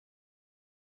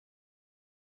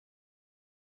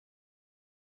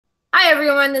Hi,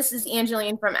 everyone. This is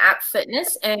Angeline from App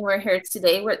Fitness, and we're here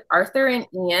today with Arthur and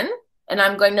Ian, and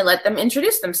I'm going to let them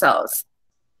introduce themselves.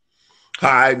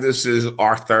 Hi, this is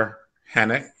Arthur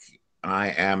Hennick.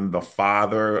 I am the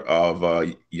father of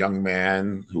a young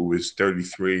man who is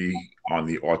 33 on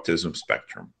the autism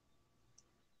spectrum.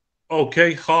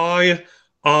 Okay, hi.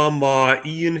 I'm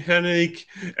Ian Hennig,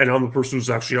 and I'm the person who's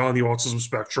actually on the autism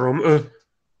spectrum.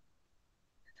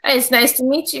 Hi, it's nice to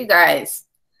meet you guys.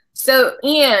 So,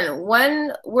 Ian,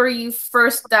 when were you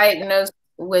first diagnosed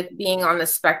with being on the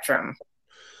spectrum?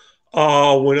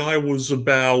 When I was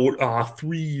about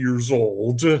 3 years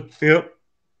old. Yep.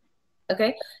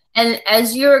 Okay. And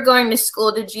as you were going to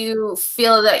school, did you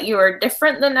feel that you were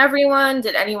different than everyone?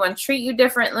 Did anyone treat you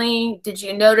differently? Did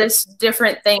you notice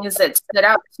different things that stood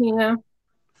out to you?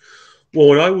 Well,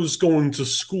 when I was going to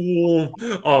school,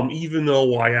 even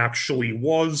though I actually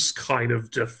was kind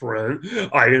of different,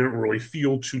 I didn't really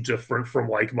feel too different from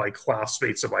like my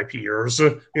classmates and my peers.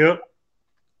 Yeah.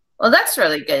 Well, that's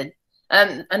really good.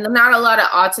 And not a lot of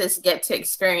autists get to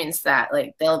experience that.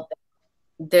 Like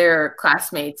their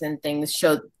classmates and things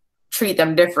treat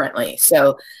them differently.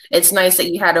 So it's nice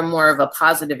that you had a more of a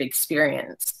positive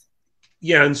experience.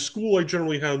 Yeah, in school, I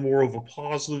generally had more of a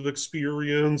positive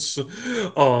experience.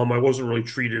 I wasn't really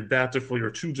treated that differently or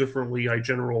too differently. I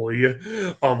generally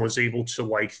was able to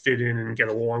like fit in and get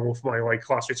along with my like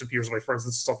classmates and peers, and my friends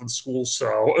and stuff in school.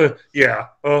 So yeah,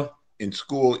 In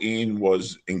school, Ian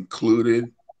was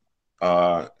included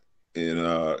uh, in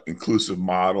an inclusive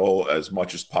model as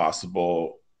much as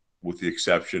possible, with the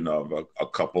exception of a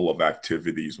couple of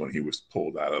activities when he was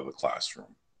pulled out of the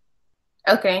classroom.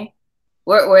 Okay.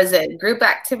 What was it? Group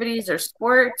activities or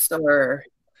sports or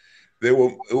It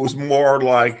was more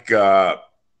like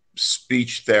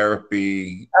speech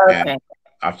therapy and okay. uh,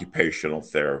 occupational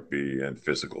therapy and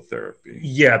physical therapy.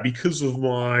 yeah, because of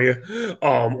my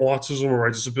autism or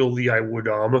my disability, I would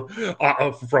from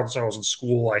the time I was in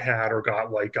school, I had or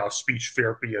got like speech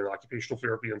therapy and occupational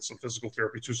therapy and some physical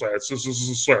therapy too. So I had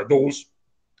those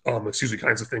excuse me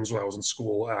kinds of things when I was in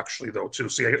school actually though too.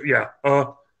 So yeah,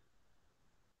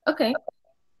 Okay.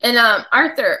 And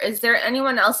Arthur, is there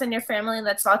anyone else in your family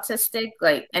that's autistic?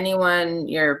 Like anyone,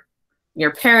 your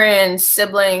parents,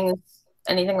 siblings,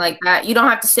 anything like that? You don't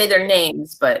have to say their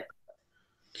names, but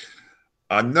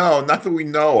No, not that we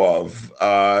know of.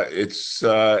 It's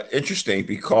interesting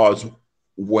because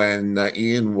when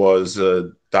Ian was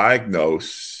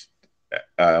diagnosed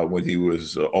when he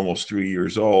was almost 3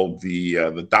 years old,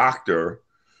 the doctor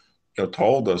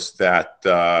told us that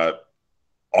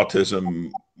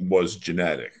autism was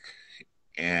genetic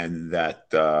and that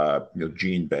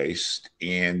gene based,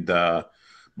 and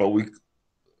but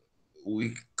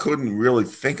we couldn't really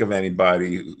think of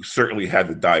anybody who certainly had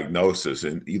the diagnosis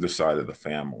in either side of the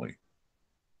family.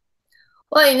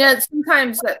 well,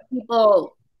 sometimes that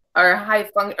people are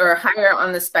or higher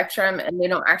on the spectrum and they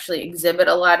don't actually exhibit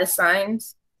a lot of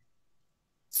signs.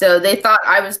 So they thought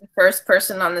I was the first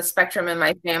person on the spectrum in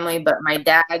my family, but my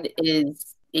dad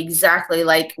is exactly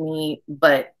like me.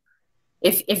 But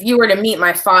if you were to meet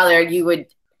my father, you would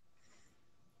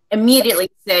immediately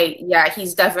say, yeah,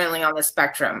 he's definitely on the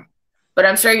spectrum. But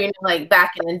I'm sure like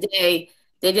back in the day,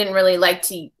 they didn't really like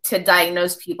to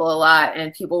diagnose people a lot,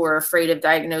 and people were afraid of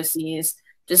diagnoses.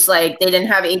 Just like they didn't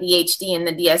have ADHD in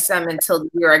the DSM until the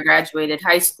year I graduated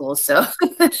high school. So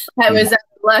I was out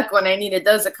of luck when I needed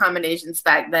those accommodations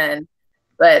back then.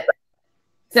 But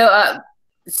so,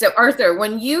 so Arthur,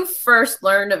 when you first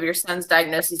learned of your son's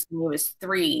diagnosis when he was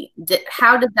 3,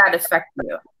 how did that affect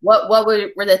you? What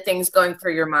were the things going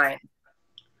through your mind?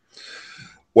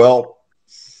 Well,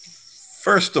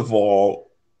 first of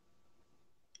all,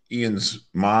 Ian's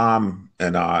mom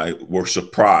and I were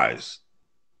surprised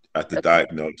at the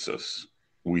diagnosis.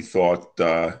 We thought,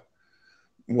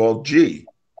 well, gee,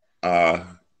 uh,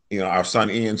 our son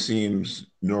Ian seems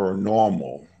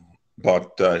neuronormal,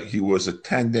 but he was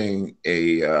attending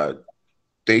a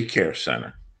daycare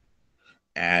center,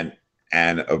 and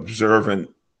an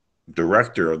observant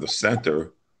director of the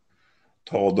center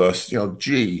told us,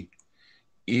 gee,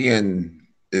 Ian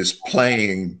is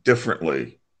playing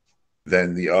differently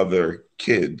than the other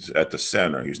kids at the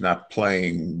center. He's not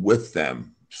playing with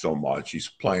them so much, he's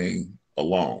playing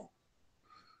alone.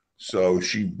 So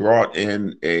she brought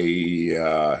in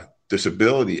a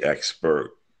disability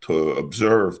expert to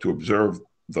observe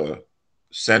the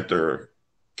center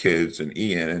kids and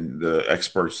Ian. And the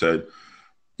expert said,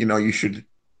 you should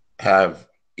have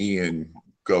Ian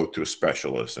go to a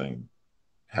specialist and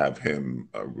have him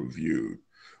reviewed,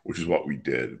 which is what we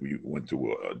did. We went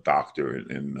to a doctor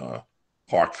in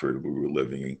Hartford. We were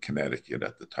living in Connecticut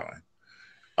at the time.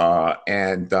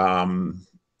 And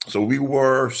So we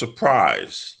were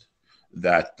surprised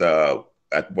that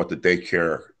at what the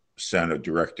daycare center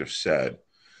director said,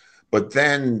 but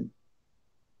then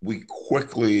we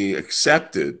quickly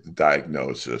accepted the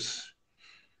diagnosis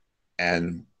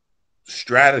and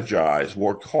strategized,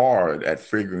 worked hard at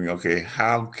figuring, okay,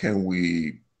 how can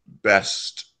we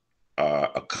best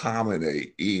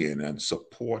accommodate Ian and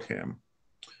support him?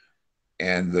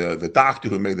 And the doctor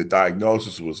who made the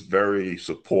diagnosis was very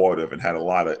supportive and had a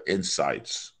lot of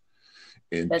insights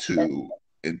into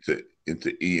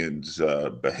Ian's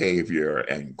behavior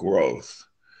and growth.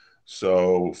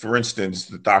 So, for instance,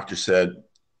 the doctor said,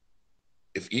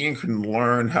 if Ian can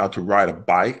learn how to ride a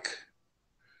bike,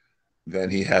 then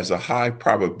he has a high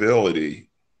probability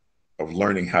of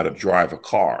learning how to drive a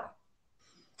car.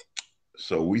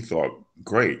 So we thought,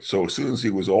 great. So as soon as he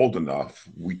was old enough,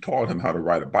 we taught him how to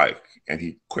ride a bike, and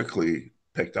he quickly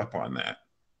picked up on that.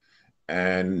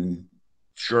 And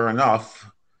sure enough,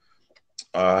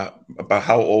 about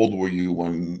how old were you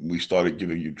when we started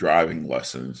giving you driving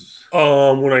lessons?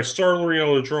 When I started learning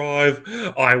how to drive,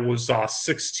 I was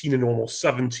 16 and almost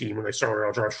 17 when I started learning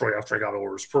how to drive. Shortly after I got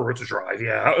orders permit to drive.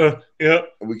 Yeah, yeah.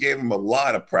 We gave him a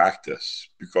lot of practice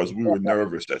because we were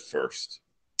nervous at first,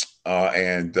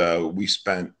 and we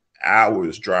spent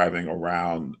hours driving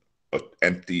around an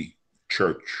empty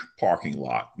church parking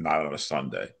lot, not on a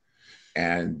Sunday,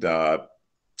 and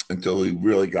until he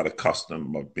really got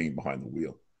accustomed of being behind the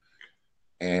wheel.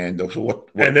 And so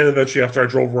and then eventually, after I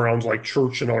drove around like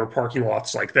church and other parking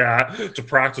lots like that to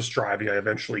practice driving, I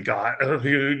eventually got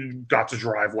to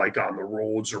drive like on the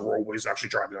roads or roadways, actually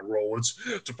driving on roads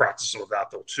to practice some of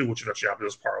that though too, which eventually happened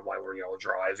as part of my learning how to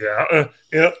drive.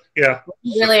 Yeah.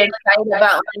 Really excited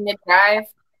about learning to drive.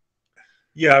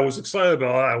 Yeah, I was excited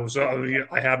about it.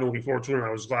 I have been looking forward to it, and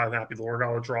I was glad and happy to learn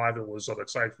how to drive. It was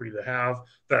excited for you to have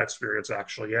that experience,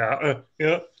 actually. Yeah.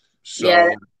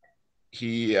 So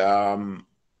he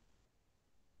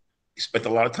spent a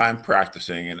lot of time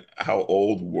practicing. And how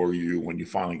old were you when you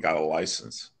finally got a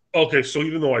license? Okay, so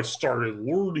even though I started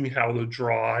learning how to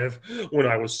drive when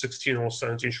I was 16 or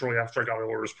 17, shortly after I got my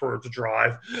learner's permit to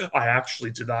drive, I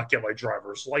actually did not get my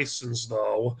driver's license,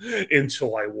 though,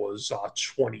 until I was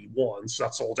 21. So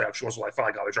that's the old actually was when I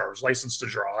finally got my driver's license to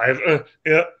drive.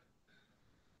 Yeah.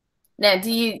 Now,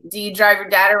 do you drive your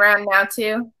dad around now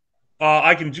too?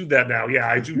 I can do that now. Yeah,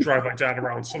 I do drive my dad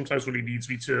around sometimes when he needs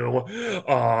me to.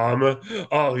 I'm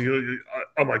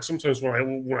like sometimes when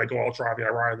I go out driving, I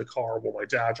ride in the car while my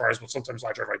dad drives, but sometimes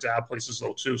I drive my dad places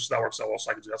though too. So that works out well.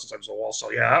 So I can do that sometimes also.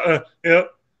 Yeah.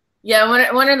 Yeah,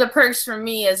 one of the perks for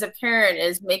me as a parent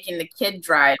is making the kid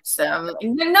drive. So I'm like,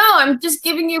 no, I'm just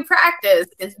giving you practice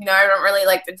because I don't really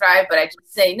like to drive, but I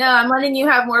just say, no, I'm letting you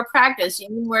have more practice. You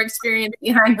need more experience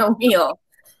behind the wheel.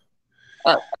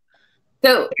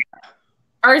 So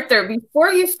Arthur,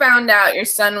 before you found out your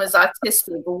son was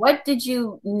autistic, what did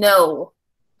you know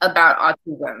about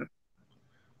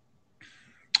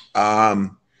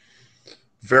autism?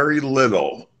 Very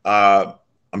little.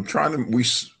 I'm trying to.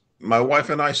 My wife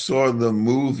and I saw the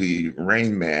movie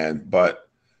Rain Man, but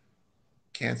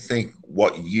can't think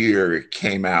what year it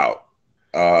came out.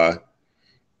 And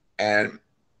I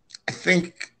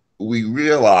think we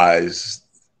realized,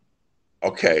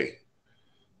 okay,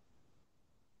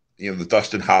 the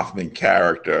Dustin Hoffman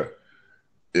character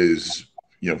is,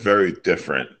 very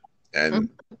different, and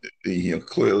he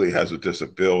clearly has a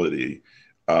disability.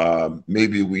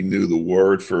 Maybe we knew the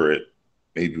word for it,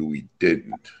 maybe we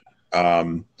didn't.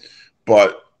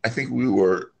 But I think we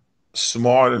were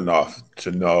smart enough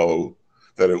to know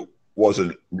that it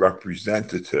wasn't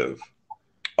representative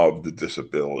of the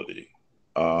disability.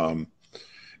 And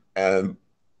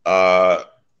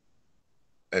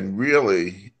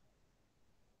really,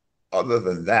 other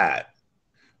than that,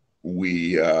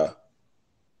 we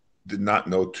did not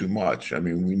know too much. I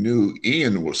mean, we knew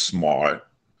Ian was smart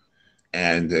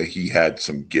and he had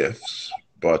some gifts,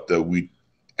 but we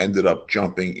ended up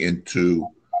jumping into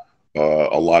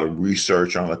a lot of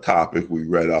research on the topic. We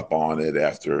read up on it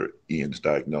after Ian's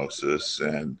diagnosis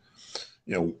and,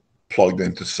 plugged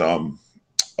into some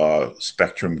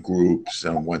spectrum groups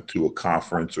and went to a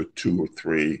conference or 2 or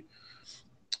 3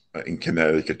 in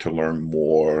Connecticut to learn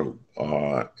more.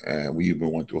 And we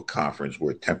even went to a conference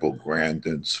where Temple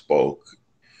Grandin spoke.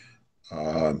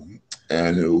 And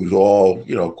it was all,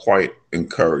 quite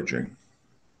encouraging.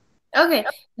 Okay.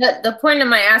 The point of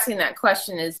my asking that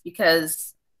question is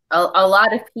because a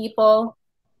lot of people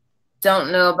don't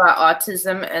know about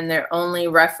autism and their only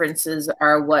references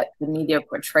are what the media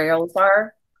portrayals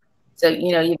are. So,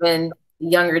 even the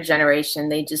younger generation,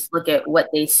 they just look at what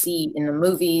they see in the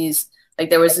movies. Like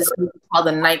there was this movie called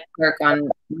The Night Clerk on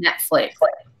Netflix,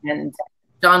 and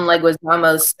John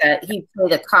Leguizamo said he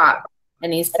played a cop,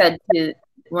 and he said to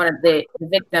one of the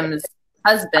victims'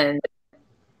 husband,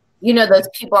 "You know, those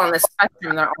people on the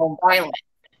spectrum, they're all violent."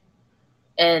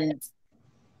 And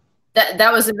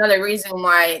that was another reason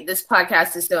why this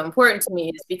podcast is so important to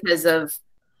me, is because of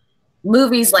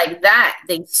movies like that.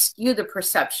 They skew the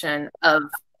perception of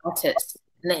autists,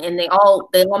 and they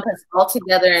lump us all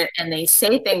together, and they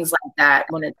say things like that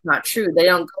when it's not true. They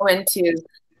don't go into,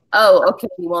 oh, okay,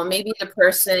 well, maybe the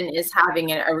person is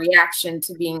having a reaction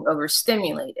to being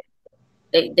overstimulated.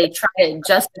 They try to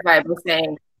justify it by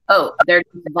saying, oh, they're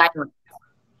just violent.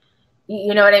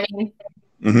 You know what I mean?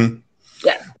 Mm-hmm.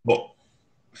 Yeah. Well,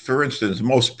 for instance,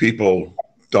 most people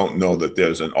don't know that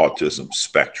there's an autism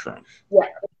spectrum. Yeah.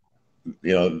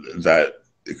 You know, that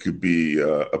it could be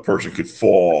a person could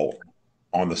fall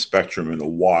on the spectrum in a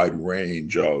wide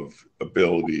range of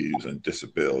abilities and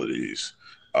disabilities.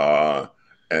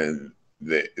 And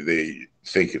they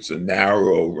think it's a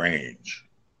narrow range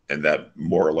and that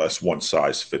more or less one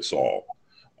size fits all.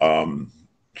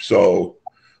 So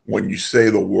when you say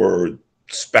the word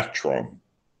spectrum,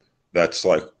 that's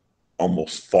like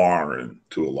almost foreign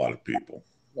to a lot of people.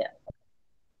 Yeah.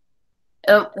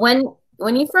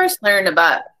 When you first learned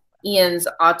about Ian's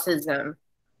autism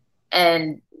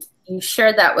and you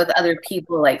shared that with other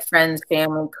people, like friends,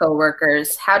 family,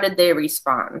 coworkers, how did they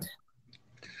respond?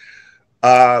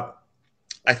 I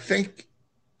think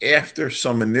after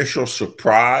some initial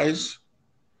surprise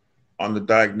on the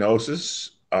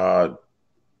diagnosis,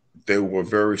 they were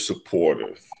very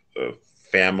supportive,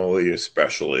 family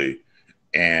especially,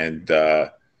 and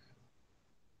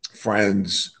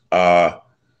friends.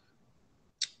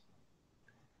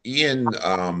 Ian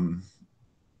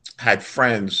had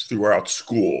friends throughout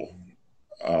school,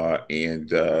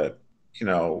 and you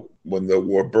know, when there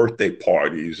were birthday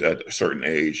parties at a certain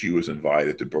age, he was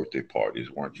invited to birthday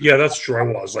parties, weren't you? Yeah, that's true. I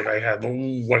was like, I would have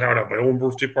my own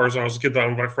birthday parties when I was a kid that I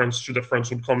would invite friends to, that friends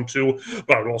would come to,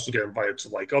 but I would also get invited to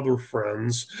like other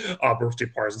friends' birthday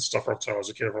parties and stuff. From the time I was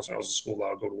a kid, from the time I was in school,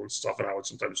 I would go to and stuff, and I would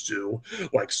sometimes do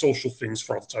like social things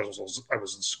for all the times I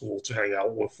was in school to hang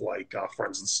out with like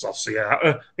friends and stuff. So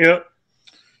yeah, yeah.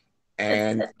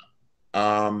 And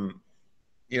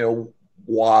you know,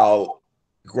 while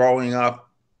growing up,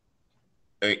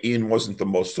 Ian wasn't the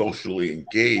most socially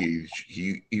engaged.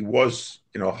 He was,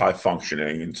 you know, high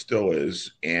functioning and still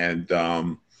is, and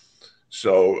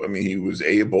so I mean, he was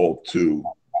able to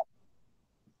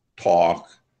talk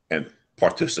and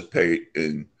participate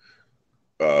in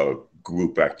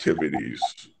group activities.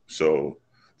 So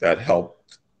that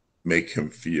helped make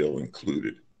him feel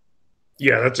included.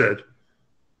 Yeah, that's it.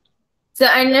 So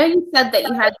I know you said that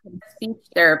you had some speech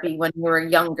therapy when you were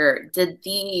younger. Did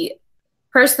the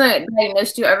person that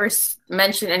diagnosed you ever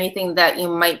mention anything that you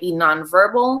might be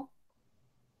nonverbal?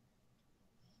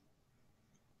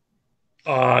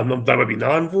 That might be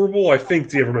nonverbal. I think,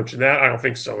 did you ever mention that? I don't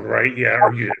think so, right? Yeah,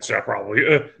 or you didn't, so yeah, probably.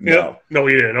 Yeah. No. No,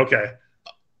 you didn't. Okay.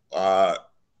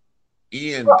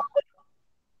 Ian.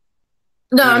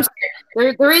 No, I'm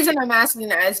sorry. The reason I'm asking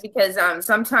that is because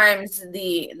sometimes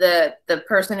the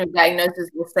person who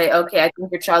diagnoses will say, okay, I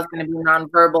think your child's going to be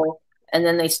nonverbal, and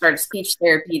then they start speech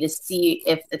therapy to see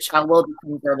if the child will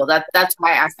become verbal. That's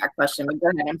why I asked that question. But go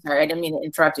ahead. I'm sorry. I didn't mean to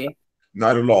interrupt you.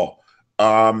 Not at all.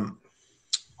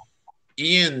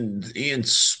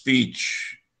 Ian's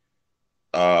speech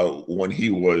when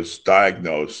he was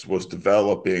diagnosed was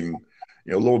developing,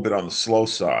 you know, a little bit on the slow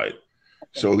side.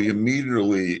 So he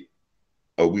immediately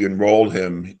we enrolled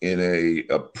him in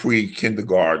a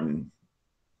pre-kindergarten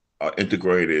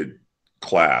integrated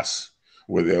class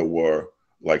where there were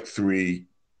like 3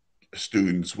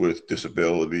 students with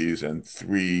disabilities and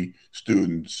 3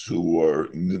 students who were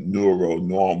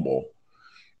neuronormal.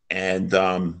 And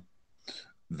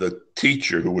the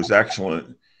teacher, who was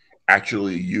excellent,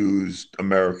 actually used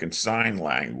American Sign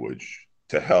Language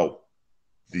to help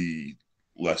the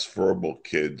less verbal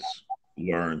kids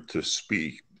learn to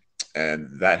speak.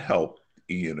 And that helped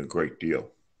Ian a great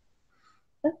deal.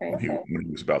 Okay. When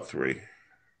he was about 3.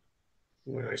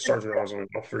 When I started, I was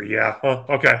about 3. Yeah. Huh.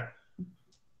 Okay.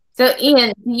 So,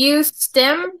 Ian, do you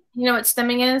STEM? You know what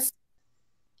STEMing is?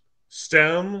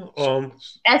 STEM, STEM.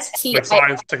 like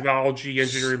science, technology,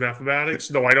 engineering,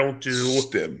 mathematics. No, I don't do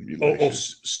stimulation. You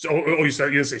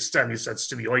didn't say STEM. You said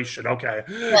stimulation. Okay,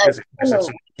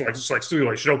 like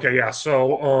stimulation. Okay, yeah.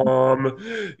 So,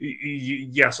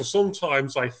 yeah. So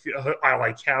sometimes I feel I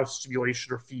like have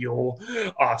stimulation or feel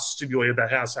stimulated. That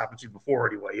has happened to me before.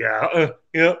 Anyway, yeah,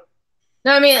 yeah.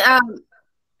 No, I mean,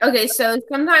 okay, so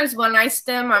sometimes when I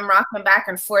stim, I'm rocking back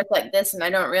and forth like this, and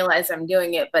I don't realize I'm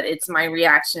doing it, but it's my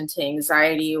reaction to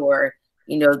anxiety or,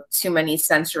 too many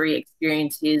sensory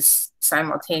experiences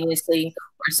simultaneously,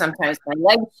 or sometimes my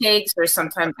leg shakes, or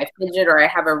sometimes I fidget, or I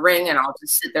have a ring and I'll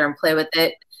just sit there and play with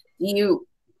it. Do you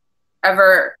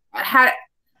ever had,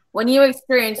 when you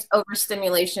experience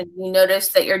overstimulation, do you notice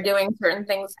that you're doing certain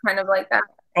things kind of like that?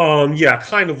 Yeah,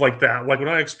 kind of like that. Like when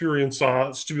I experience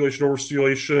stimulation,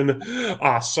 overstimulation,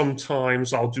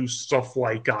 sometimes I'll do stuff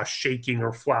like shaking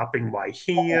or flapping my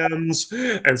hands,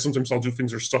 and sometimes I'll do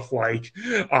things or stuff like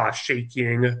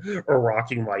shaking or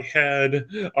rocking my head,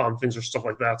 things or stuff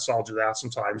like that. So I'll do that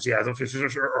sometimes. Yeah,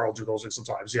 or I'll do those things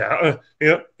sometimes. Yeah,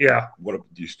 yeah, yeah. What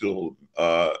do you still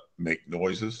make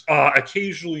noises?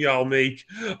 Occasionally I'll make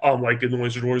like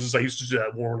noises. I used to do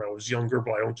that more when I was younger,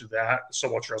 but I don't do that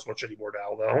so much or as much anymore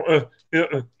now though.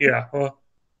 Yeah.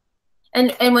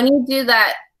 And when you do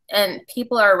that and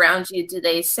people are around you, do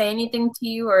they say anything to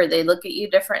you or they look at you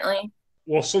differently?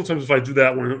 Well, sometimes if I do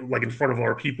that when like in front of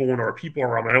other people when other people are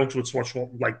around, I don't do it so much.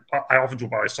 Like I often do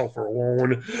it by myself or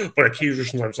alone, but occasionally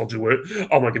sometimes I'll do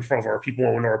it like in front of other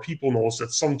people. When other people notice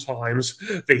that sometimes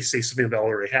they say something about it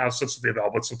or they have said something about,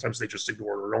 it, but sometimes they just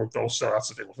ignore it or don't though. So that's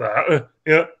the thing with that.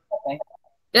 Yeah. Okay. Okay.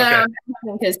 Yeah,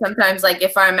 because sometimes, like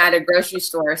if I'm at a grocery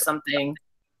store or something,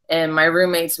 and my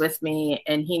roommate's with me,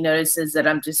 and he notices that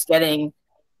I'm just getting,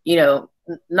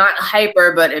 not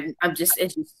hyper, but it's just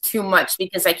too much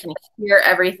because I can hear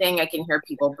everything. I can hear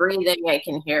people breathing. I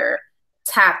can hear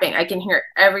tapping. I can hear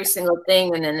every single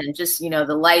thing, and then it just the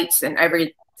lights and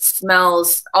every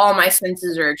smells. All my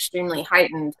senses are extremely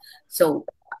heightened, so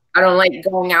I don't like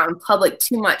going out in public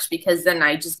too much because then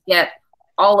I just get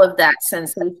all of that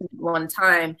sensation at one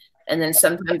time. And then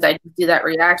sometimes I just do that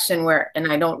reaction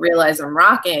and I don't realize I'm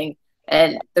rocking.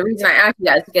 And the reason I ask you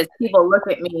that is because people look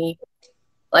at me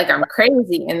like I'm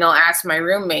crazy and they'll ask my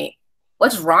roommate,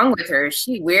 what's wrong with her? Is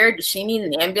she weird? Does she need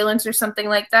an ambulance or something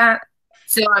like that?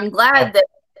 So I'm glad that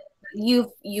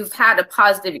you've had a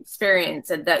positive experience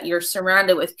and that you're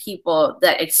surrounded with people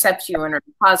that accept you and are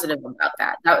positive about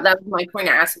that. That was my point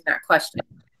of asking that question.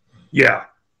 Yeah.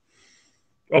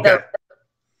 Okay.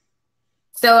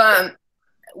 So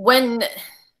when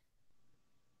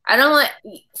I don't like,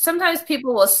 sometimes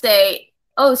people will say,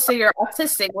 oh, so you're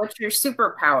autistic, what's your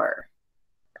superpower?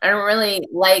 I don't really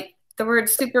like the word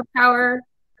superpower,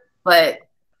 but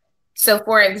so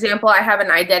for example, I have an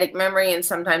eidetic memory and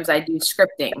sometimes I do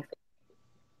scripting.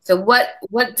 So what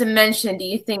dimension do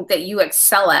you think that you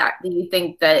excel at? Do you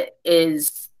think that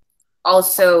is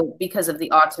also because of the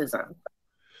autism?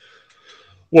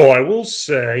 Well, I will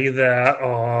say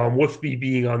that with me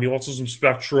being on the autism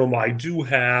spectrum, I do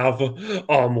have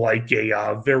like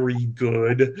a very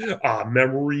good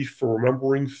memory for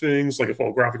remembering things, like a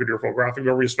photographic or photographic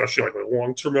memory, especially like my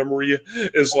long-term memory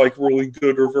is like really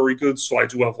good or very good. So I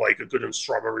do have like a good and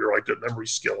strong memory or like good memory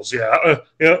skills. Yeah,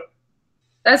 yeah.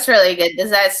 That's really good. Does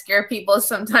that scare people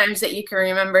sometimes that you can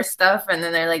remember stuff and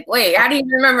then they're like, wait, how do you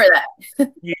remember that?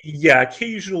 Yeah,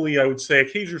 occasionally I would say,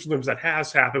 occasionally sometimes that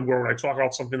has happened where when I talk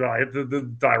about something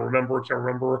that I remember, can't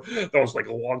remember, that was like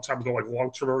a long time ago, like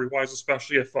long-term memory wise,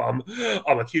 especially if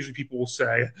occasionally people will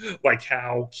say like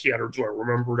how can or do I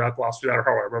remember that last that or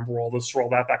how I remember all this or all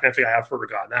that kind of thing. I have heard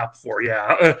of gotten that before.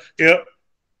 Yeah, yeah.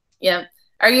 Yeah.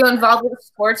 Are you involved with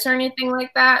sports or anything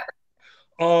like that?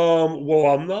 Well,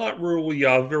 I'm not really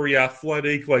very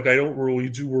athletic. Like I don't really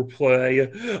do or play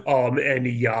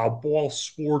any ball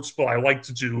sports, but I like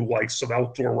to do like some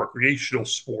outdoor recreational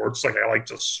sports. Like I like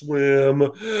to swim,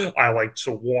 I like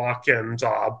to walk and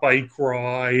bike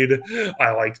ride.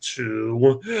 I like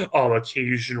to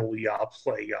occasionally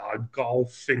play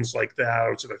golf, things like that. I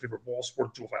would say my favorite ball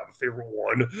sport, too, if I have a favorite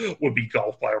one, would be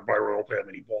golf. But I don't play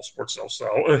many ball sports though.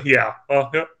 So yeah,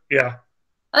 yeah, yeah.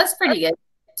 That's pretty good.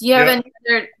 Do you have Yeah. any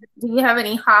do you have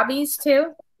any hobbies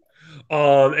too?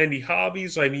 Any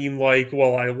hobbies? I mean, like,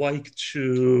 well, I like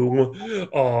to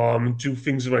do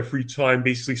things in my free time,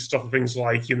 basically stuff, things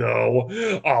like,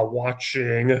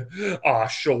 watching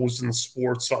shows and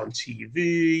sports on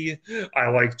TV. I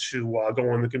like to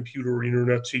go on the computer or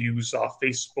internet to use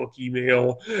Facebook,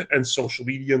 email, and social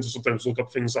media, and sometimes look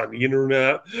up things on the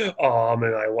internet.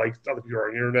 And I like other people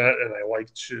on the internet, and I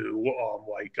like to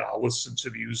listen to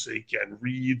music and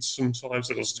read sometimes.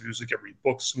 I listen to music and read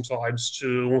books sometimes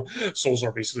too. So those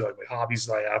are basically like my hobbies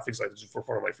that I have, things I like to do for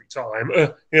fun in my free time.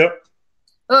 Yeah.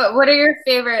 What are your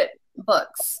favorite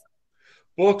books?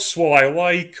 Books, well, I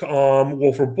like,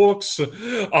 well, for books,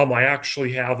 I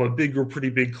actually have a pretty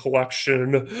big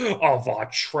collection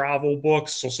of travel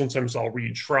books. So sometimes I'll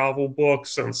read travel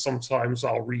books, and sometimes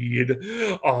I'll read,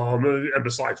 and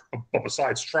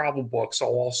besides travel books, I'll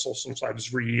also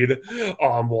sometimes read,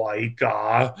 well,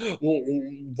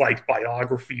 like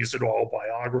biographies and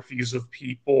autobiographies of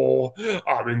people.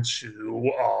 I'm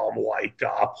into,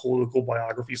 political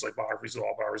biographies, like biographies and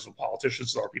autobiographies of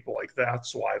politicians and other people like that.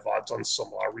 So I've done some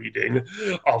reading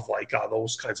of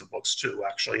those kinds of books too.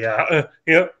 Actually, yeah,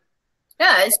 yeah.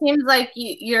 Yeah, it seems like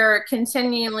you're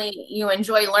continually you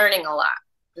enjoy learning a lot.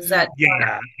 Is that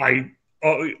Yeah, uh,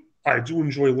 I do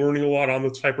enjoy learning a lot. I'm the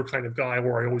type of kind of guy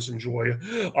where I always enjoy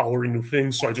learning new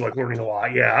things, so I do like learning a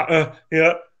lot. Yeah,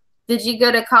 yeah. did you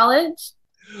go to college?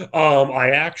 I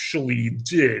actually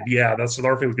did. Yeah, that's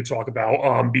another thing we could talk about.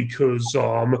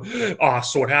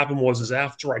 So what happened was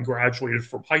after I graduated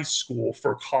from high school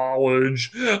for college,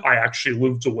 I actually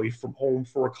lived away from home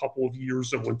for a couple of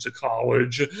years and went to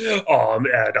college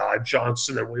at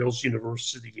Johnson and Wales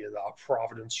University in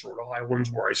Providence, Rhode Island,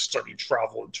 where I studied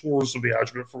travel and tourism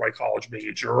management for my college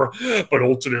major. But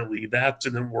ultimately, that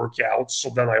didn't work out. So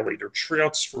then I later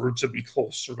transferred to be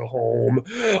closer to home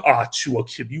to a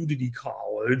community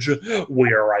college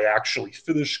where I actually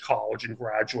finished college and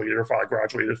graduated, or if I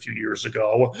graduated a few years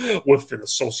ago, with an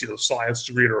Associate of Science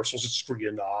degree or Associate's degree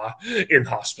in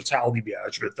hospitality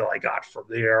management that I got from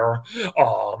there,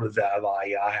 that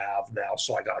I have now.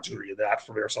 So I got a degree in that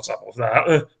from there. So that's up with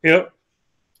that. Yeah.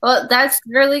 Well, that's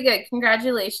really good.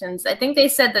 Congratulations. I think they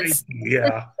said that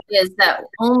Yeah. is that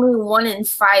only 1 in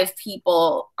 5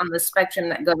 people on the spectrum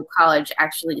that go to college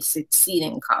actually succeed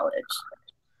in college.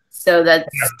 So that's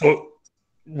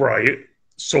Right.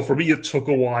 So for me, it took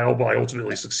a while, but I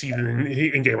ultimately succeeded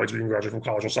in getting my degree and graduated from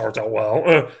college. So it worked out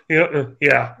well. Yeah,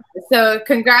 yeah. so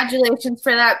congratulations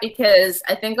for that, because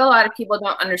I think a lot of people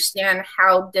don't understand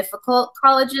how difficult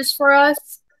college is for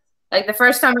us. Like the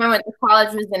first time I went to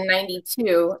college was in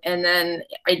 92, and then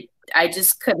I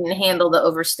just couldn't handle the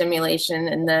overstimulation,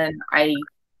 and then I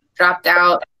dropped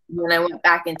out when I went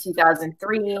back in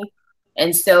 2003.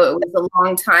 And so it was a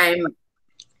long time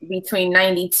between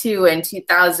 92 and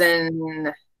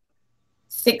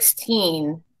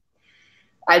 2016.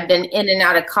 I've been in and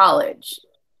out of college.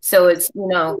 So it's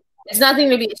nothing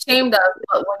to be ashamed of,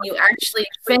 but when you actually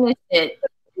finish it,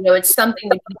 it's something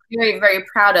to be very, very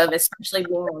proud of, especially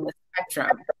being on the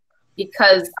spectrum,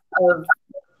 because of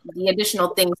the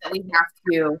additional things that we have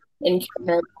to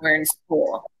encounter in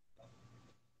school.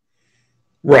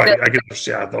 Right. I can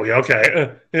understand though. Yeah.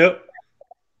 Okay. Yeah.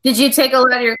 Did you take a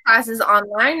lot of your classes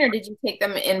online, or did you take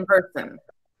them in person?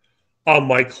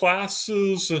 My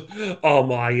classes,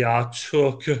 I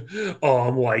took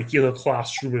like in a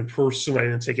classroom in person. I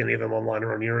didn't take any of them online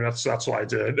or on the internet. So that's what I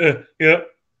did. Yeah.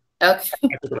 Okay.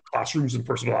 I took the classrooms in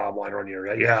person, but online or on the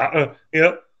internet. Yeah.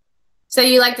 Yeah. So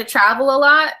you like to travel a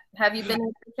lot? Have you been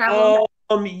to travel?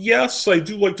 Yes, I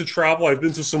do like to travel. I've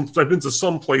been to some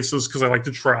places because I like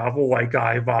to travel. Like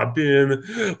I've been,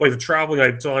 like the traveling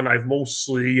I've done, I've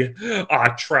mostly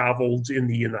traveled in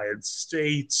the United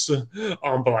States.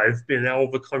 But I've been out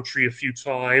of the country a few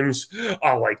times,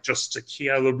 like just to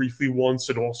Canada briefly once,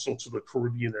 and also to the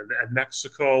Caribbean and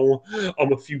Mexico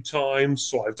a few times.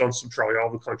 So I've done some traveling out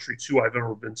of the country too. I've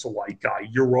never been to like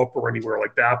Europe or anywhere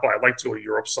like that, but I'd like to go to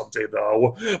Europe someday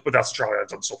though. But that's the traveling I've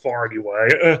done so far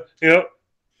anyway. Yeah.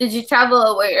 Did you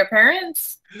travel with your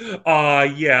parents?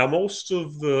 Yeah, most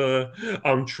of the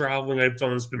traveling I've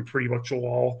done has been pretty much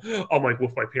all like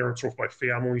with my parents or with my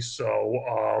family. So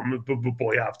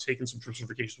but yeah, I've taken some trips on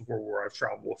vacation before where I've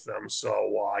traveled with them. So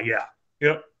yeah.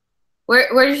 Yeah.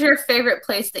 Where's your favorite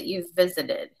place that you've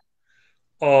visited?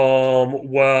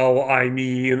 Well, I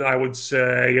mean, I would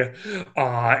say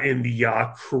in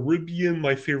the Caribbean,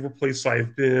 my favorite place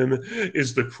I've been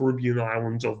is the Caribbean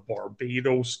island of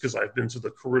Barbados, because I've been to the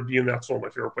Caribbean. That's one of my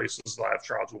favorite places that I've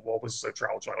traveled to. Of all places I've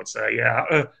traveled to, I would say,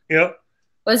 yeah, yeah.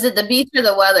 Was it the beach or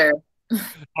the weather?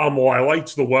 Well, I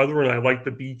liked the weather and I liked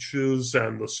the beaches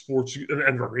and the sports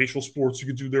and recreational sports you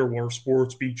could do there, water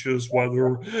sports, beaches,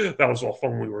 weather. That was all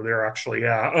fun when we were there, actually.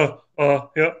 Yeah,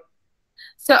 yeah.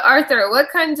 So Arthur,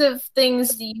 what kinds of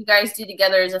things do you guys do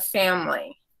together as a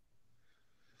family?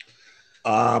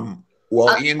 Well,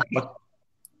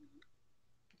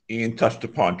 Ian touched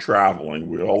upon traveling.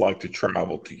 We all like to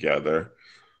travel together.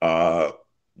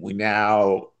 We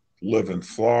now live in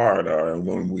Florida, and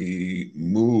when we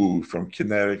moved from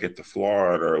Connecticut to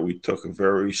Florida, we took a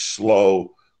very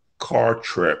slow car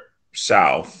trip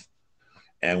south,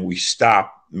 and we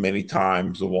stopped many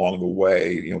times along the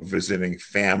way, visiting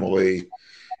family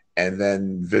and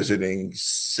then visiting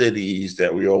cities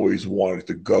that we always wanted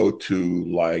to go to,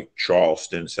 like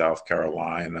Charleston, South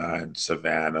Carolina, and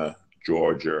Savannah,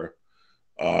 Georgia.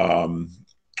 Um,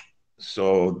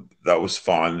 so that was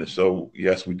fun. So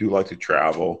yes, we do like to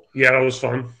travel. Yeah, that was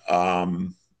fun.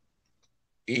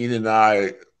 Ian and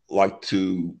I like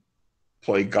to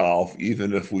play golf,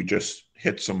 even if we just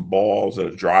hit some balls at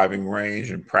a driving range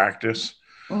and practice,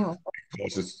 Mhm.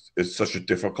 because it's such a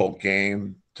difficult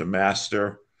game to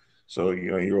master. So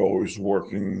you're always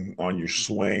working on your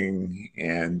swing,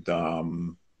 and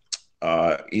Ian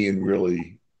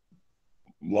really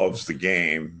loves the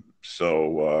game.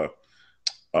 So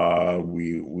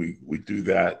we do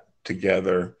that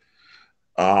together.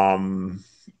 Um,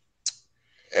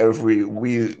 every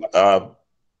we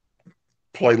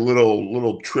play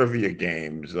little trivia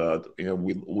games.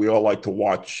 We all like to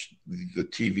watch the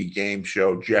TV game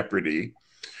show Jeopardy,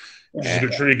 Which is a and,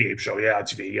 good trivia game show. Yeah,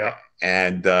 TV. Yeah.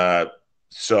 and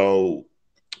so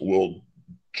we'll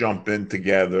jump in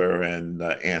together and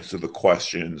answer the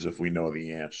questions if we know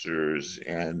the answers,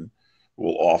 and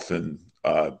we'll often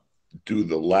do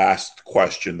the last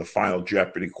question, the final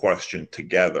Jeopardy question,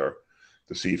 together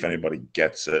to see if anybody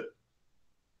gets it.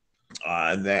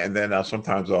 And then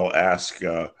sometimes I'll ask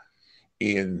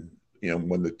Ian,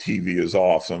 when the TV is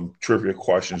off, some trivia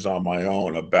questions on my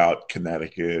own about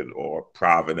Connecticut or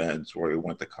Providence, where he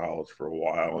went to college for a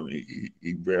while, and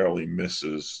he rarely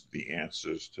misses the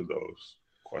answers to those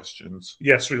questions.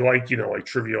 Yes, we like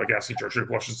trivia, like asking each other trivia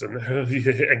questions and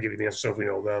and giving the answers if we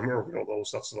know them or we know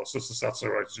those. That's what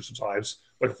I like to do sometimes.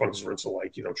 Like fun because we're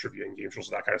into trivia and game shows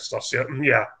and that kind of stuff. So,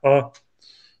 yeah, yeah.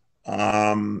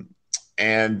 Um,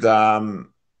 and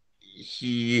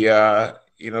he,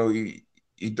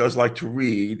 he does like to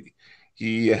read.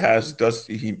 Ian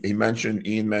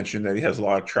mentioned that he has a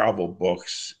lot of travel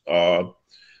books.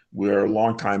 We're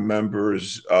longtime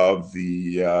members of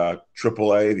the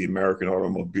AAA, the American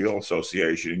Automobile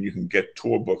Association, and you can get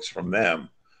tour books from them,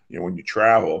 when you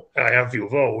travel. I have a few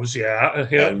of those, yeah.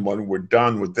 And when we're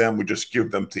done with them, we just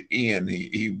give them to Ian.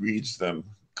 He reads them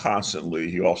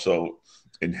constantly. He also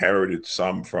inherited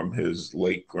some from his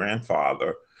late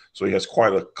grandfather. So he has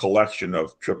quite a collection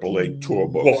of AAA tour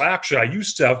books. Well, actually, I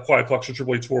used to have quite a collection of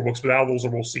AAA tour books, but now those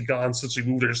are mostly gone since we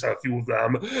moved. I just have a few of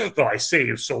them that I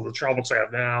saved. So the travel books I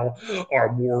have now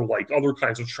are more like other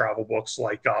kinds of travel books,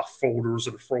 like Fodor's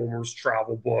and Fromer's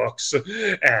travel books,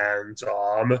 and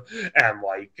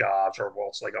like travel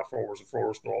books like Fromer's and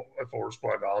Fromer's, but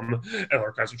and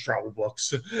other kinds of travel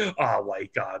books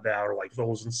like that or like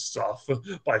those and stuff. But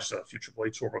I just have a few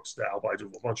AAA tour books now. But I do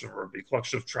have a bunch of a big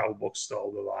collection of travel books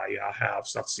though that I have.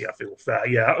 So that's the thing with that.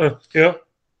 Yeah, yeah.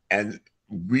 And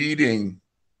reading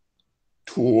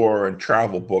tour and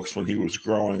travel books when he was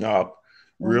growing up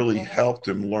really helped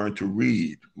him learn to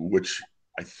read, which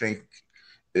I think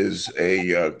is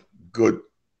a good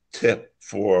tip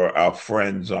for our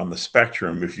friends on the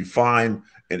spectrum. If you find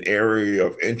an area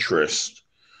of interest,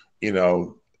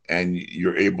 and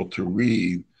you're able to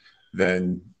read,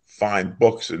 then find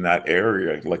books in that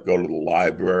area, like go to the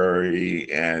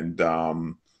library. And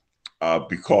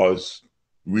because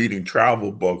reading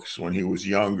travel books when he was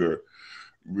younger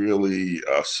really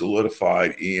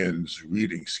solidified Ian's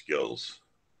reading skills.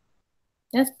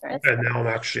 That's great. And now I'm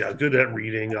actually good at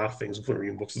reading things, including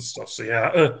reading books and stuff. So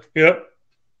yeah, yeah.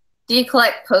 Do you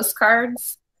collect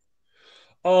postcards?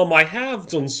 I have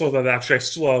done so that actually I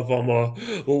still have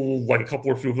like a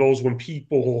couple or few of those when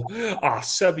people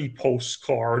send me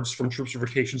postcards from trips or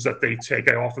vacations that they take.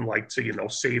 I often like to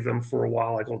save them for a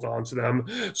while. I hold on to them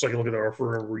so I can look at them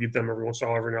and read them every once in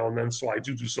a while, every now and then. So I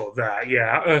do so of that.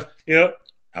 Yeah, yeah.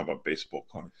 How about baseball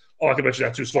cards? Oh, I can mention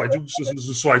that too. So I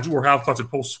do or have collected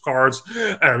postcards.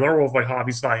 And another one of my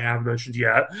hobbies that I haven't mentioned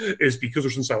yet is because or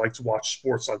since I like to watch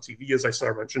sports on TV, as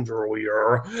I mentioned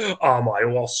earlier. I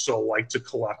also like to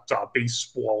collect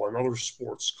baseball and other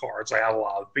sports cards. I have a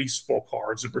lot of baseball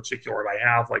cards in particular, and I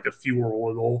have like a few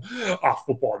little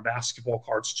football and basketball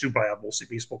cards too. But I have mostly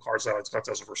baseball cards that I like to collect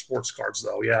as for sports cards,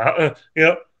 though. Yeah,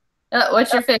 yeah.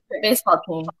 What's your favorite baseball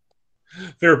team?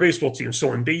 They're a baseball team.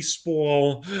 So in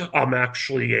baseball, I'm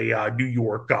actually a New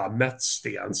York Mets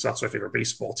fan. So that's my favorite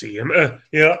baseball team.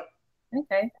 Yeah.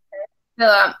 Okay.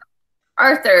 So,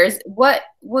 Arthur, what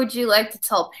would you like to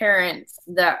tell parents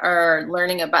that are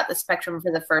learning about the spectrum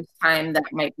for the first time that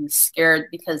might be scared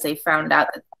because they found out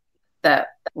that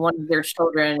one of their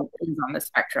children is on the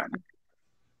spectrum?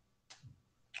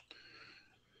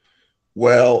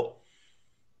 Well,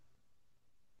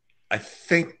 I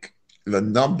think the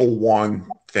number one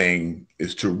thing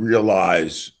is to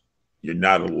realize you're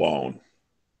not alone,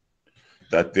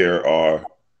 that there are,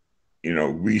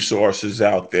 resources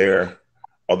out there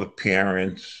other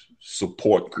parents,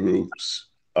 support groups.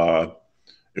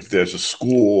 If there's a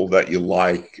school that you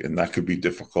like, and that could be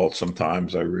difficult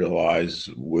sometimes, I realize,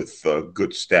 with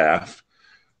good staff,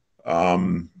 I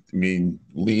mean,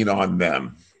 lean on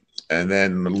them, and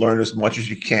then learn as much as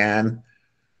you can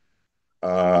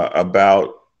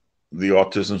about the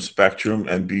autism spectrum,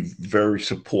 and be very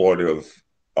supportive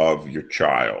of your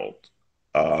child,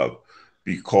 uh,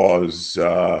 because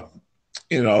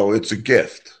it's a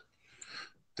gift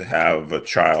to have a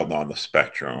child on the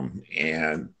spectrum,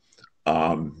 and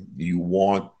you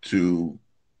want to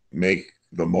make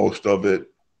the most of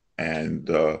it and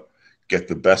get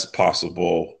the best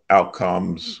possible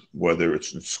outcomes, whether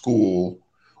it's in school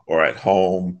or at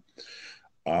home.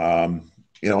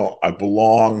 I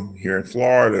belong here in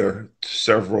Florida to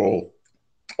several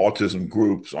autism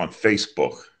groups on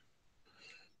Facebook,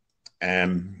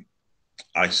 and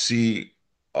I see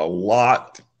a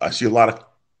lot. I see a lot of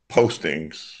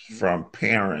postings from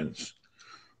parents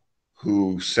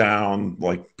who sound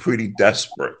like pretty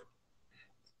desperate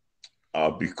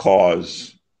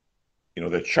because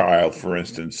their child, for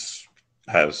instance,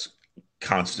 has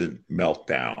constant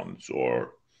meltdowns,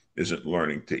 or isn't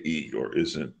learning to eat, or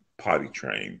isn't potty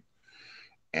trained,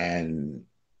 and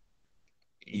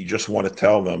you just want to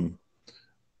tell them,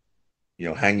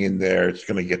 hang in there. It's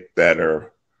going to get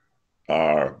better.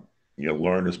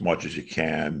 Learn as much as you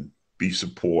can. Be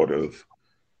supportive,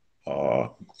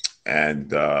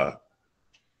 and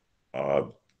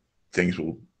things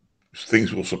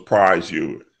will surprise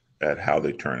you at how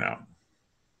they turn out.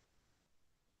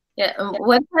 Yeah.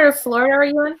 What part of Florida are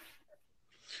you in?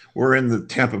 We're in the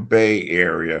Tampa Bay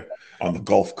area on the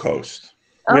Gulf Coast.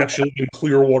 We actually live in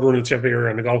Clearwater in the Tampa area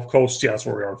on the Gulf Coast. Yeah, that's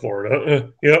where we are in Florida.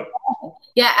 Yep.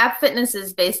 Yeah, App Fitness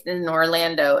is based in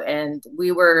Orlando, and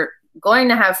we were going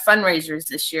to have fundraisers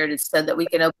this year so that we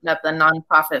can open up a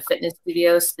nonprofit fitness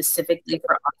studio specifically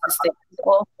for autistic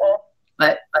people.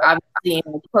 But obviously,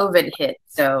 COVID hit.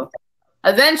 So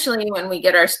eventually, when we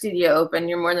get our studio open,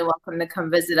 you're more than welcome to come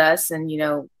visit us. And,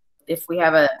 if we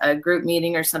have a group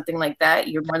meeting or something like that,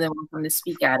 you're more than welcome to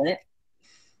speak at it.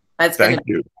 That's going to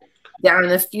be down in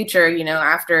the future,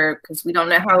 after, because we don't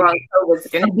know how long COVID's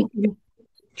going to be.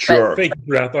 Sure. Thank you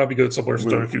for that. That'd be good somewhere in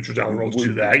the future down the road to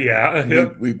do that. Yeah.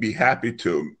 We'd be happy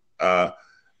to.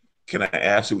 Can I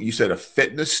ask you said a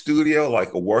fitness studio,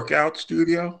 like a workout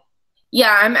studio?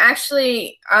 Yeah, I'm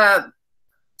actually,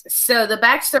 so the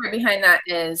backstory behind that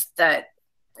is that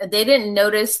they didn't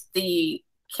notice the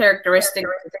characteristics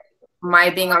of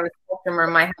my being on the spectrum or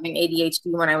my having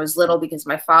ADHD when I was little, because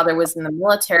my father was in the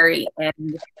military,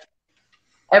 and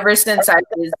ever since I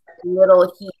was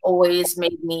little, he always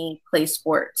made me play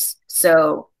sports.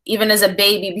 So even as a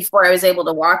baby, before I was able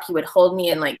to walk, he would hold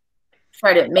me and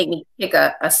try to make me kick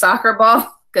a soccer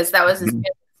ball, because that was his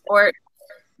favorite sport.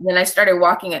 And then I started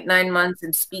walking at 9 months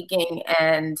and speaking,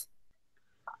 and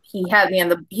he had me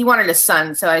he wanted a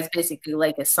son, so I was basically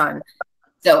like a son.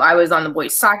 So I was on the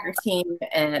boys soccer team,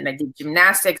 and I did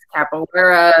gymnastics,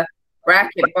 capoeira,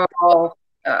 racquetball,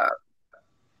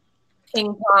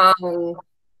 ping pong.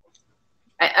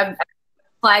 I've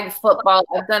flag football.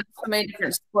 I've done so many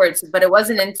different sports, but it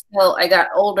wasn't until I got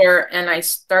older and I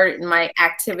started my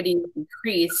activity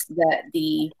increase that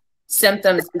the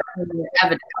symptoms became more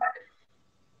evident.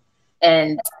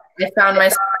 And I found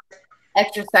myself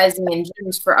exercising in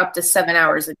gyms for up to 7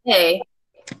 hours a day.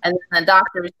 And then the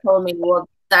doctors told me, well,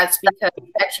 that's because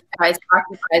exercise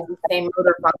occupies the same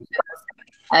motor functions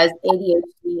as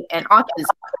ADHD and autism.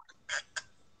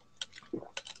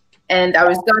 And I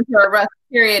was going through a rough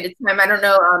period of time. I don't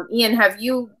know, Ian, have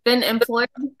you been employed?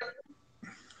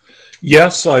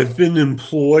 Yes, I've been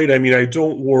employed. I mean, I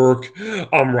don't work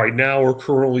right now or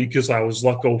currently because I was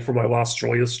let go from my last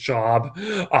joyous job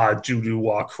due to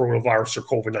coronavirus or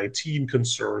COVID-19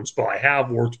 concerns, but I have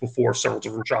worked before several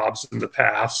different jobs in the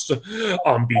past.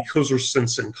 Because or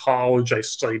since in college, I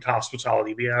studied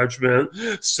hospitality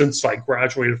management. Since I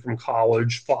graduated from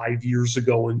college 5 years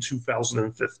ago in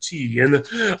 2015,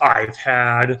 I've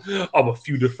had a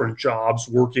few different jobs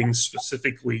working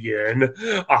specifically in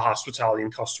hospitality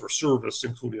and customer service,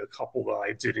 including a couple that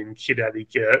I did in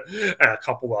Connecticut and a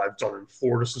couple that I've done in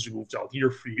Florida since we moved out here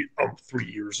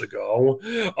 3 years ago.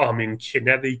 In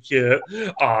Connecticut,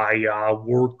 I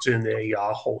worked in a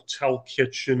hotel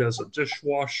kitchen as a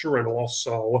dishwasher, and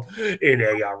also in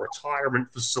a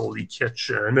retirement facility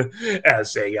kitchen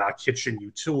as a kitchen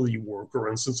utility worker.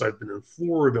 And since I've been in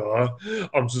Florida,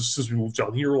 just since we moved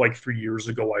down here 3 years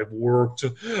ago, I've worked.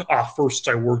 First,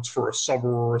 I worked for a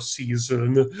summer or a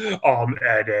season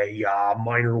at a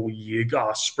minor league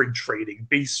spring training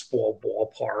baseball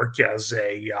ballpark as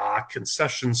a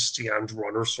concession stand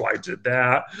runner. So I did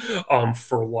that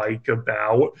for like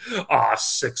about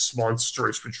 6 months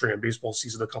during spring training baseball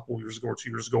season a couple of years ago or 2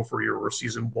 years ago for a year or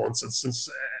season once. And since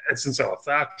I left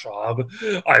that job,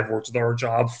 I've worked another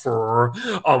job for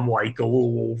like a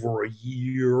little over a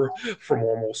year, from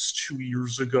almost 2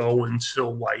 years ago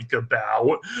until like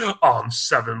about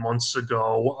 7 months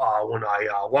ago when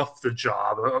I left the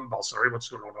job. About 7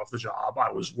 months ago when I left the job,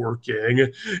 I was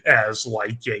working as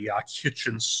like a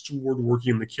kitchen steward,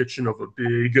 working in the kitchen of a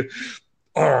big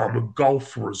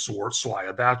golf resort. So I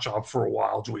had that job for a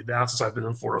while doing that since I've been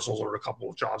in Florida. So those are a couple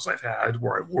of jobs I've had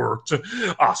where I've worked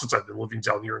since I've been living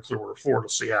down here in Clearwater, Florida.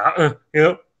 So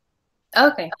yeah.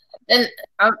 Okay. And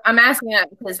I'm asking that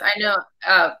because I know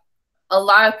a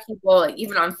lot of people,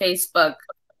 even on Facebook,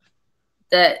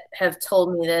 that have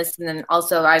told me this, and then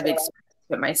also I've experienced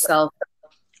it myself.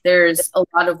 There's a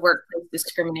lot of workplace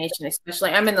discrimination,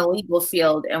 especially I'm in the legal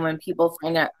field, and when people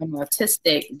find out I'm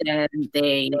autistic, then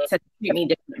they tend to treat me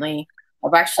differently.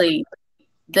 I've actually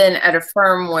been at a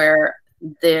firm where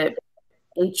the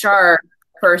HR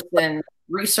person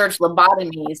researched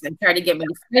lobotomies and tried to get me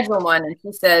to schedule one, and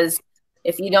she says,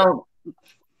 if you don't,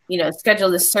 schedule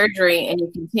this surgery and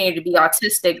you continue to be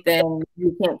autistic, then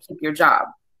you can't keep your job.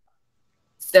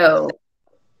 So.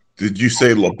 Did you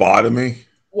say lobotomy?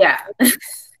 Yeah.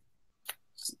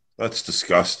 That's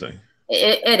disgusting.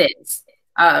 It is.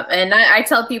 And I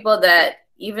tell people that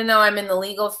even though I'm in the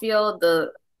legal field,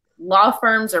 the law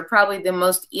firms are probably the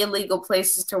most illegal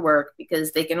places to work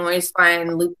because they can always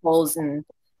find loopholes and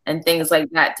things like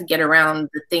that to get around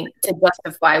the thing, to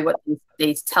justify what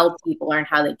they tell people and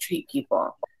how they treat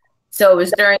people. So it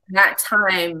was during that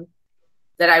time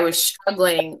that I was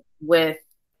struggling with,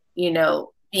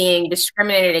 being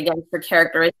discriminated against for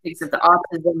characteristics of the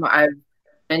autism. I've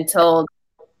been told,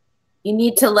 you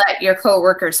need to let your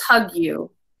coworkers hug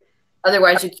you,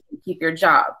 otherwise you can't keep your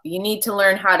job. You need to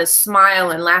learn how to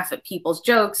smile and laugh at people's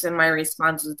jokes. And my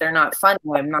response was, they're not funny.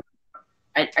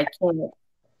 I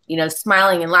can't,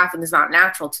 smiling and laughing is not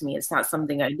natural to me. It's not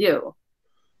something I do.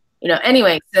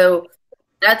 Anyway, so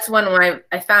that's when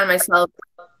I found myself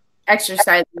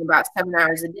exercising about 7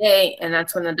 hours a day. And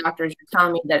that's when the doctors were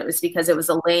telling me that it was because it was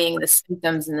allaying the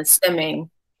symptoms and the stimming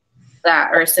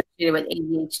that are associated with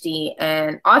ADHD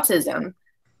and autism.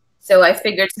 So I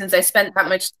figured since I spent that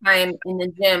much time in the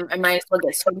gym, I might as well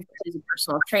get certified as a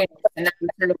personal trainer. And I'm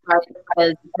certified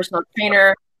as a personal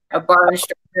trainer, a bar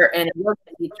instructor, and a yoga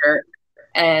teacher.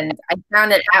 And I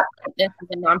founded App Fitness as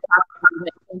a nonprofit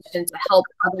organization to help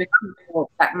other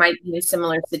people that might be in a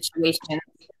similar situation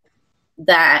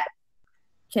that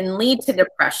can lead to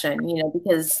depression,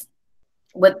 because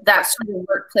with that sort of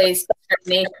workplace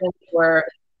discrimination or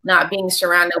not being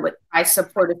surrounded by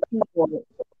supportive people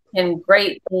can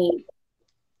greatly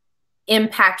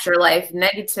impact your life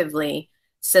negatively,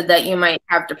 so that you might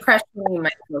have depression, you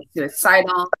might feel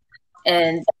suicidal.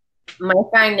 And my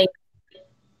finding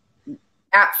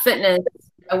at Fitness,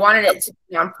 I wanted it to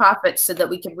be nonprofit so that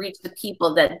we could reach the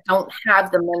people that don't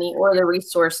have the money or the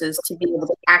resources to be able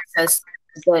to access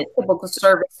the typical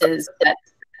services that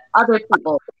other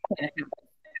people can have.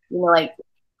 Like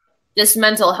just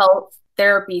mental health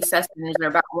therapy sessions are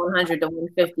about $100 to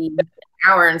 $150 an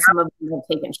hour, and some of them will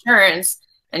take insurance.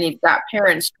 And you've got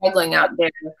parents struggling out there,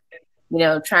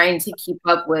 trying to keep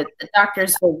up with the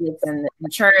doctor's visits and the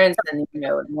insurance, and they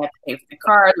have to pay for the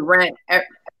car, the rent,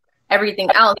 everything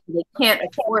else. They can't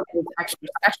afford those extra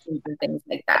sessions and things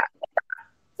like that.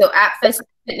 So at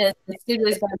Fitness, the studio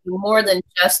is going to be more than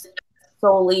just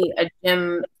solely a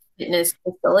gym fitness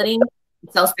facility.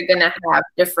 It's also going to have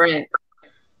different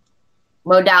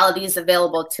modalities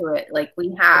available to it. Like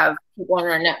we have people on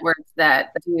our network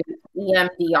that do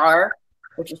EMDR,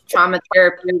 which is trauma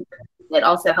therapy. It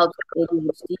also helps with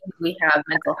ADHD. We have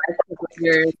mental health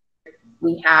providers.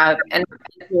 We have energy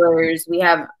healers. We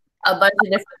have a bunch of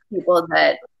different people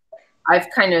that I've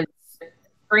kind of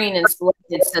screened and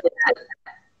selected so that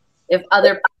if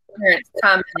other parents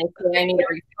come and they say, I need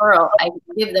a referral, I can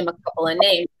give them a couple of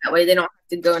names. That way they don't have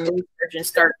to go and research and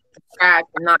start from scratch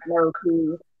and not know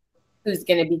who's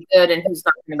going to be good and who's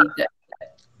not going to be good.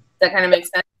 Does that kind of make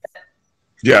sense?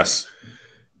 Yes.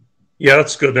 Yeah,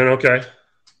 that's good then. Okay.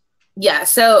 Yeah,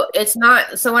 so it's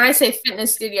not, so when I say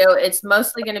fitness studio, it's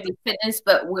mostly going to be fitness,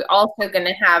 but we're also going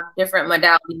to have different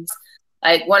modalities.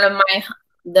 Like one of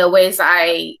the ways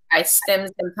I stem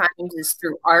sometimes is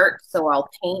through art. So I'll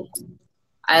paint.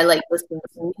 I like listening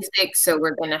to music. So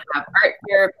we're going to have art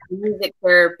therapy, music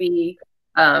therapy,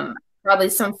 probably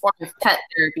some form of pet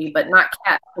therapy, but not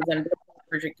cats because I'm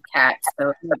allergic to cats.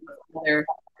 So other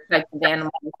types of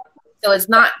animals. So it's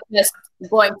not just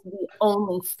going to be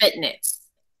only fitness.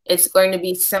 It's going to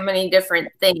be so many different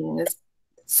things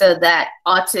so that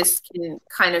autists can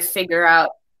kind of figure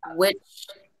out which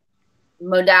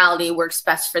modality works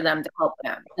best for them to help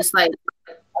them. Just like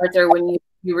Arthur, when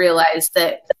you realized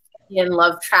that Ian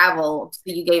loved travel, so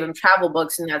you gave him travel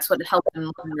books, and that's what helped him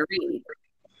learn to read.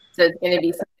 So it's going to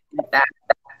be something like that.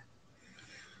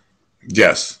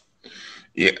 Yes.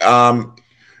 Yeah,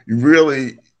 you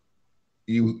really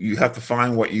you have to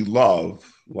find what you love,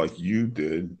 like you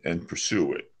did, and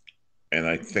pursue it. And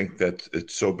I think that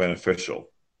it's so beneficial.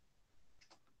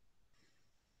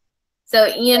 So,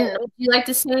 Ian, would you like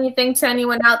to say anything to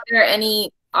anyone out there?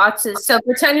 Any autistic? So,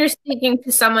 pretend you're speaking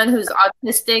to someone who's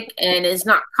autistic and is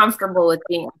not comfortable with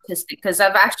being autistic. Because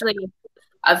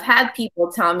I've had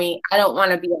people tell me, I don't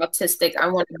want to be autistic. I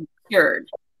want to be cured.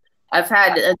 I've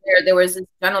had there was this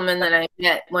gentleman that I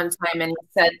met one time, and he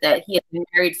said that he had been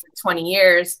married for 20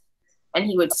 years, and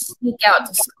he would sneak out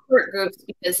to support groups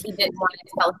because he didn't want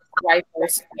to tell his wife or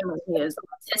his family he was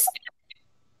autistic.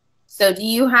 So do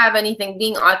you have anything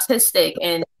being autistic,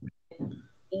 and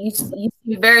you seem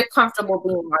very comfortable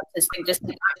being autistic, just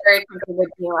like I'm very comfortable with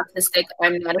being autistic.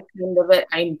 I'm not ashamed of it.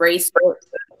 I embrace it. You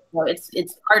know,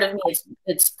 it's part of me.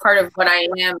 It's part of what I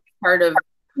am, part of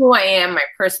who I am, my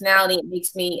personality. It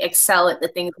makes me excel at the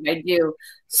things that I do.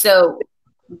 So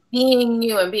being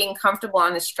you and being comfortable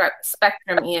on the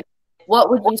spectrum, Ian, what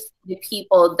would you say to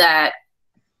people that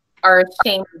are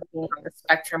ashamed of being on the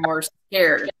spectrum or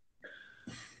scared?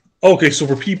 Okay, so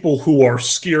for people who are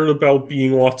scared about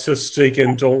being autistic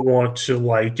and don't want to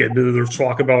like admit it or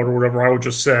talk about it or whatever, I would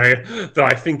just say that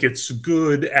I think it's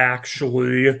good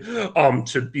actually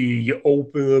to be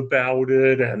open about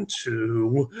it and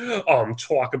to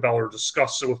talk about or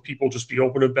discuss it with people. Just be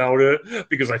open about it,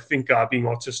 because I think being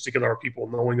autistic and other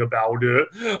people knowing about it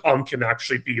can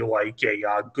actually be like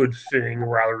a good thing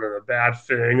rather than a bad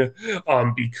thing,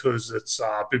 because it's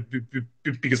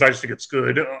because I just think it's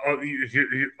good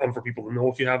for people to know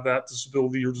if you have that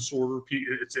disability or disorder.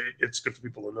 It's good for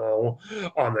people to know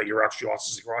that you're actually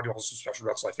autistic or on the autism spectrum.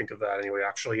 That's what I think of that anyway.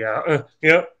 Actually, yeah,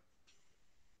 yeah.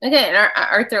 Okay, and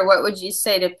Arthur, what would you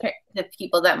say to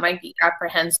people that might be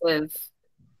apprehensive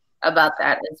about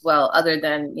that as well, other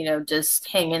than just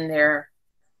hang in there?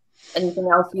 Anything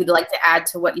else you'd like to add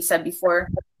to what you said before?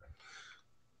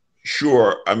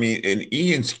 Sure. I mean, in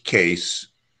Ian's case,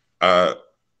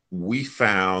 we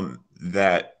found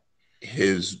that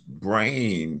his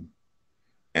brain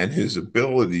and his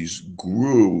abilities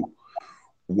grew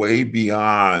way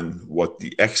beyond what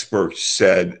the experts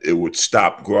said it would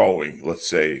stop growing, let's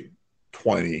say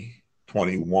 20,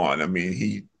 21. I mean,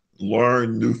 he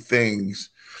learned new things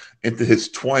into his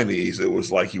 20s. It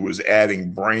was like he was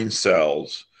adding brain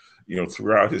cells,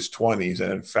 throughout his 20s.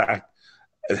 And in fact,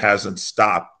 it hasn't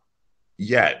stopped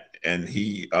yet. And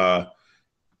his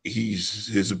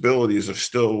abilities are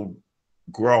still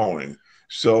growing.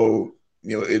 So,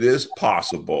 it is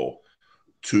possible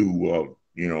to,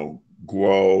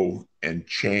 grow and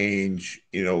change,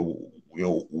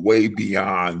 way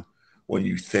beyond when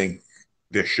you think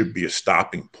there should be a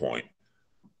stopping point.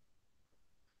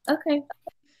 Okay.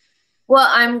 Well,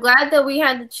 I'm glad that we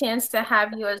had the chance to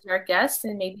have you as our guest,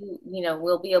 and maybe,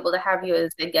 we'll be able to have you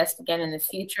as a guest again in the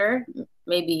future.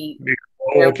 Maybe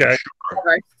okay.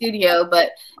 Our studio,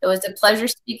 but it was a pleasure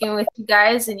speaking with you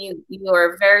guys, and you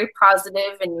are very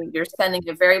positive, and you're sending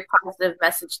a very positive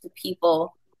message to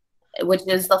people, which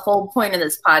is the whole point of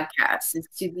this podcast, is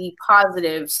to be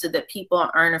positive so that people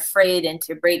aren't afraid, and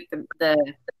to break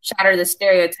the shatter the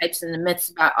stereotypes and the myths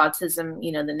about autism,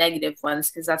 the negative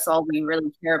ones, because that's all we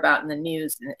really care about in the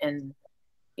news. And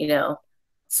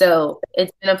so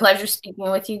it's been a pleasure speaking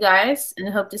with you guys, and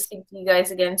I hope to speak to you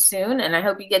guys again soon. And I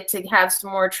hope you get to have some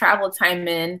more travel time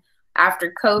in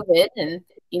after COVID, and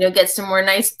get some more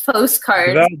nice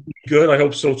postcards. That would be good. I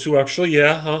hope so too, actually.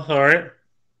 Yeah. All right.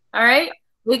 All right.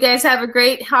 You guys have a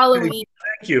great Halloween.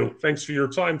 Thank you. Thanks for your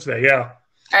time today. Yeah.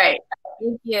 All right.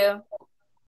 Thank you.